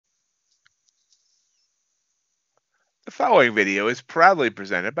The following video is proudly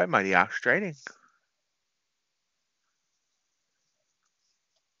presented by MightyOxTrading.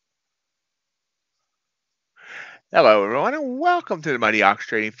 Hello everyone and welcome to the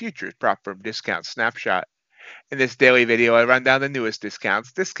MightyOxTrading Futures Prop Firm Discount Snapshot. In this daily video I run down the newest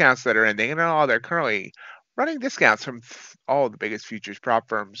discounts that are ending, and all they're currently running discounts from all the biggest futures prop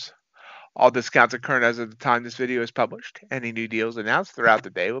firms. All discounts are current as of the time this video is published. Any new deals announced throughout the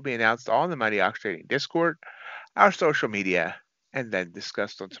day will be announced on the MightyOxTrading Discord, our social media, and then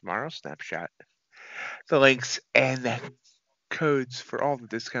discussed on tomorrow's snapshot. The links and the codes for all the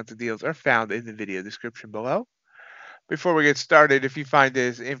discounted deals are found in the video description below. Before we get started, if you find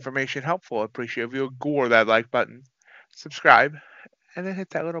this information helpful, I appreciate if you'll gore that like button, subscribe, and then hit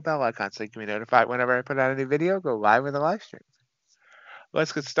that little bell icon so you can be notified whenever I put out a new video, go live with a live stream.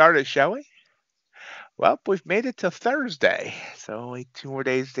 Let's get started, shall we? Well, we've made it to Thursday, so only 2 more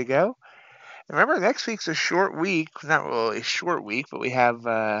days to go. And remember, next week's a short week. Not really a short week, but we have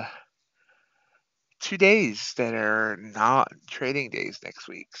 2 days that are not trading days next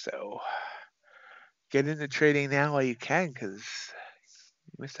week. So get into trading now while you can, because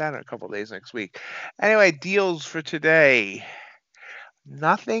you missed out on a couple days next week. Anyway, deals for today.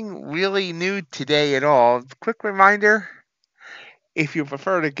 Nothing really new today at all. Quick reminder, if you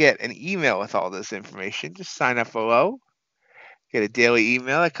prefer to get an email with all this information, just sign up below. Get a daily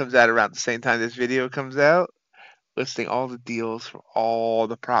email that comes out around the same time this video comes out, listing all the deals from all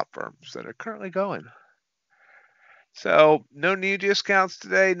the prop firms that are currently going. So no new discounts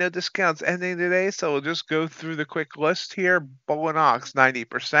today, no discounts ending today, so we'll just go through the quick list here. Bulenox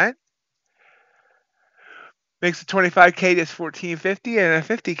 90%. Makes a 25K to 1450 and a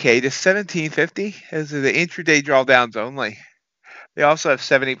 50K to 1750. Those are the intraday drawdowns only. They also have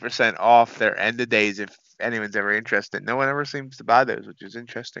 70% off their end of days if anyone's ever interested. No one ever seems to buy those, which is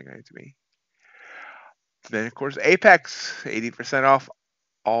interesting to me. Then, of course, Apex, 80% off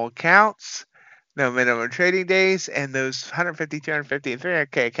all accounts. No minimum trading days, and those 150, 250, and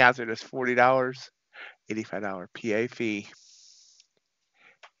 300K accounts are just $40, $85 PA fee.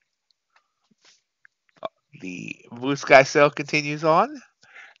 The Blue Sky sale continues on.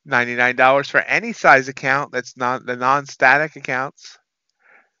 $99 for any size account that's not the non-static accounts.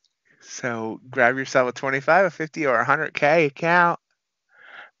 So grab yourself a 25, a 50, or a 100K account.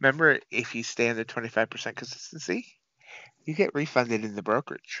 Remember, if you stay under 25% consistency, you get refunded in the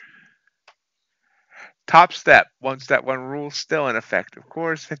brokerage. Topstep, one step, one rule, still in effect. Of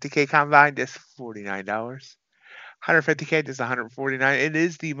course, 50K combined is $49. 150K is $149. It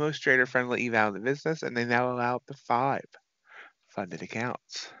is the most trader-friendly eval in the business, and they now allow up to 5 funded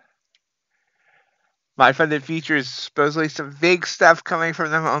accounts. MyFundedFutures, supposedly some big stuff coming from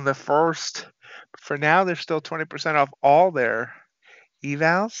them on the 1st. But for now, they're still 20% off all their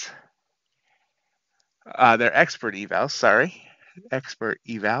evals. Their expert evals, sorry. Expert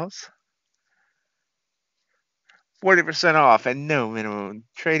evals. 40% off and no minimum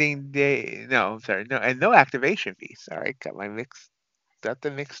trading day. No, sorry, no, and no activation fee. Sorry, got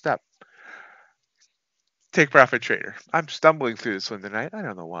them mixed up. Take Profit Trader. I'm stumbling through this one tonight. I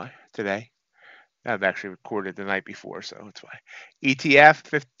don't know why. Today. I've actually recorded the night before, so that's why. ETF,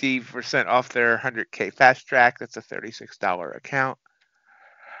 50% off their 100K fast track. That's a $36 account.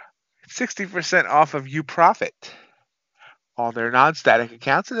 60% off of Uprofit, all their non-static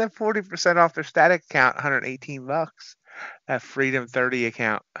accounts, and then 40% off their static account, $118. That Freedom 30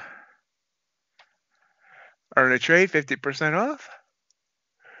 account. Earn a trade, 50% off.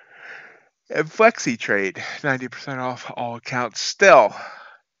 And Flexytrade, 90% off all accounts still.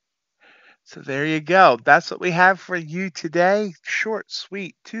 So there you go. That's what we have for you today. Short,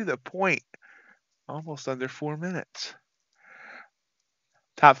 sweet, to the point. Almost under 4 minutes.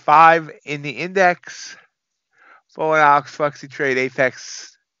 Top 5 in the index. Bulenox, Flexytrade,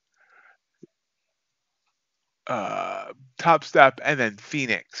 Apex, Topstep, and then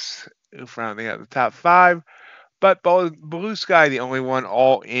Phoenix rounding out the top 5. But Blue Sky, the only one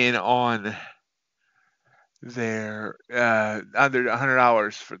all in on their under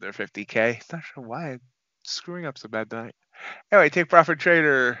 $100 for their 50K. Not sure why I'm screwing up so bad tonight. Anyway, Take Profit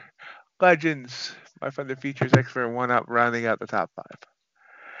Trader, Legends, MyFundedFutures, Expert, 1UP, rounding out the top 5.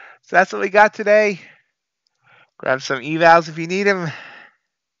 So that's what we got today. Grab some evals if you need them.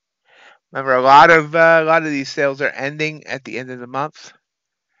 Remember, a lot of these sales are ending at the end of the month.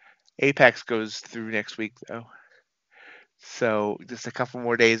 Apex goes through next week though. So just a couple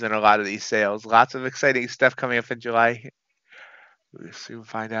more days on a lot of these sales. Lots of exciting stuff coming up in July. We'll soon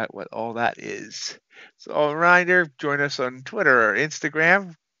find out what all that is. So a reminder, join us on Twitter or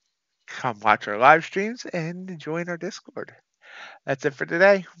Instagram. Come watch our live streams and join our Discord. That's it for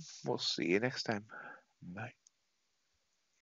today. We'll see you next time. Bye.